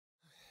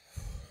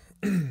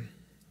She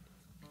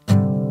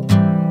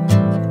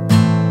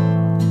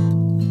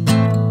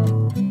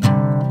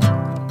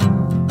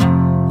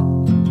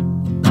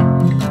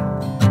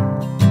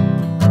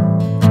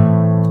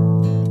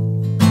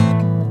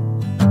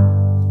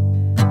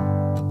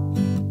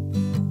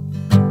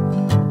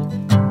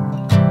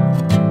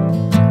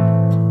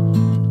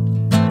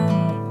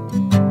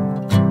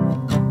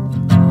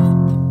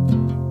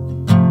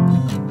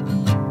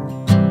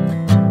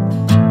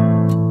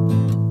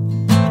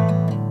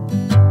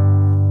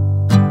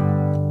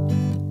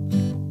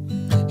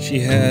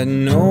had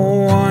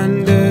no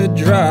one to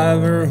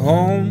drive her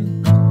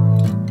home.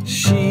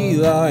 She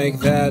liked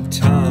that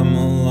time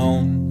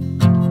alone.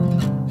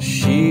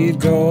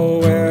 She'd go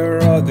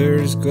where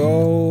others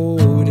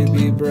go to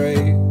be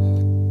brave.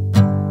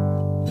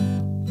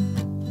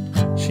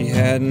 She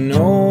had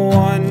no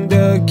one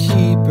to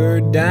keep her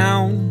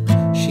down.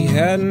 She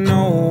had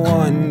no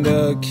one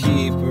to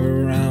keep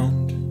her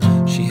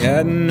around. She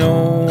had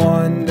no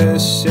one to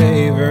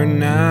save her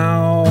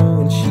now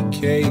when she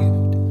caved.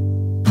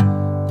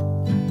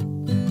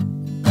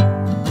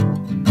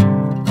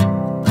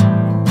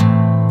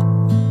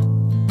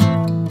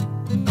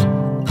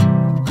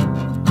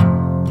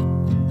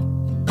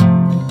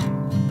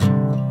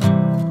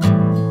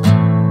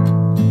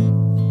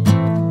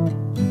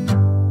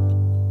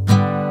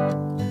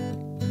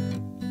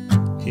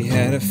 He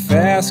had a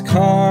fast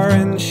car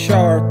and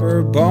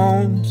sharper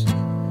bones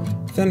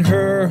than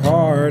her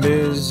heart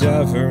has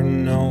ever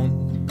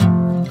known.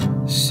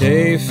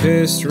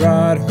 Safest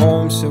ride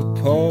home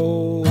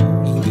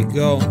supposedly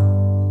go.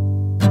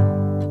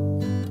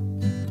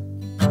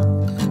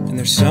 And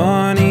their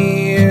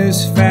Sonny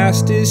is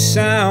fast as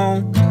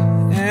sound,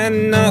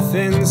 and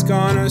nothing's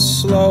gonna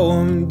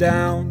slow him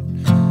down.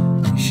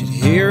 You should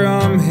hear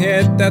him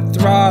hit that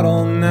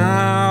throttle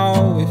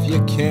now if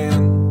you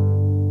can.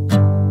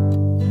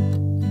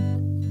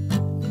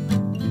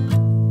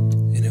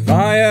 If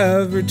I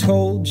ever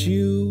told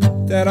you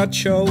that I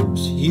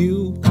chose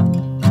you,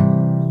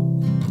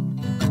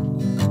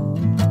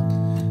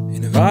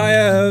 and if I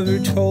ever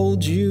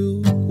told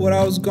you what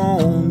I was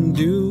gonna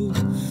do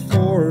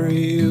for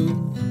you,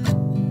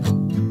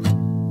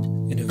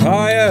 and if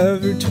I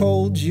ever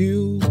told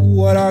you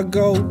what I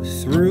go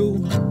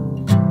through,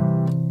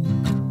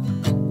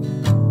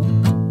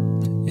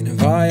 and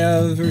if I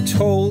ever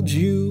told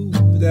you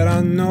that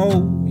I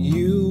know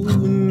you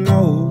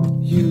know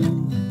you.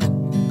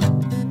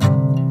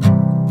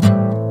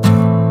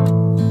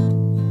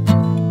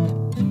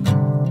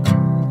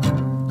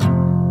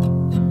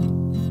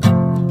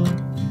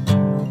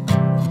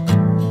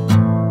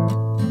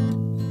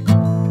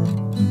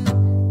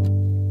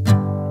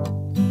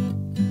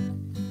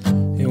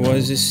 It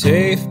was a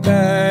safe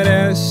bet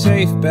as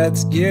safe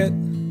bets get.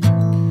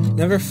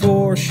 Never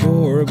for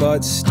sure,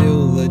 but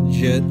still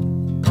legit.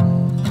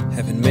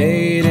 Haven't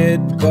made it,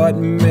 but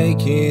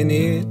making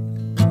it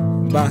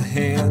by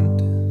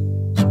hand.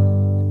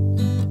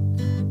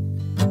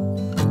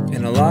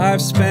 And a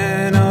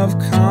lifespan of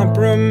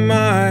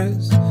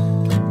compromise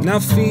now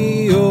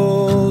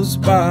feels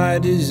by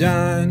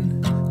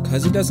design,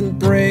 'cause it doesn't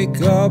break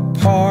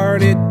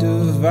apart, it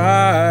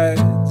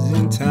divides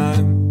in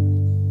time.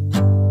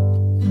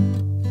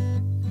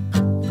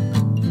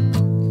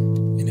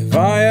 If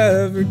I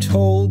ever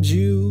told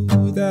you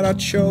that I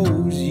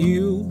chose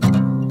you,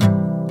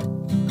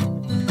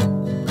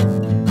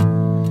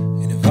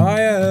 and if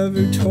I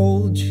ever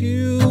told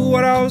you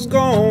what I was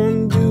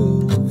gonna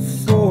do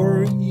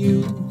for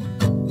you,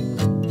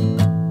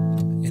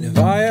 and if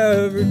I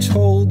ever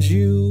told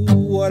you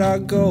what I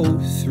go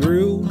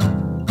through,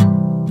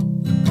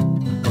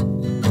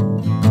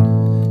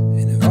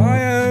 and if I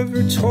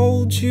ever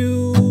told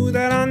you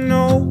that I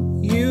know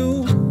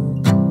you,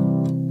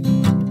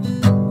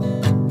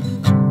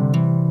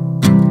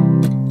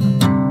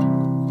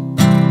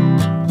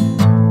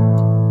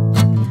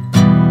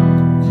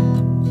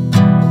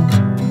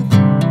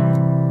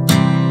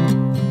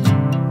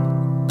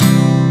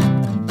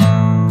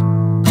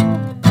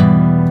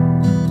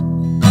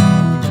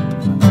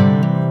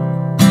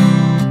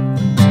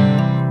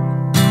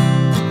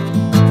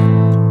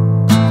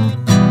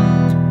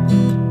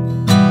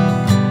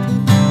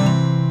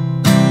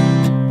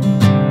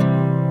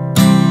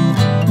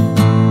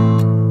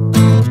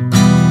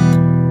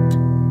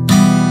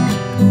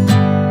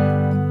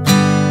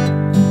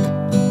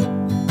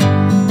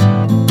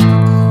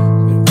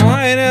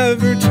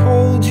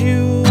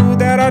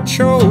 I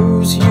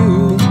chose you,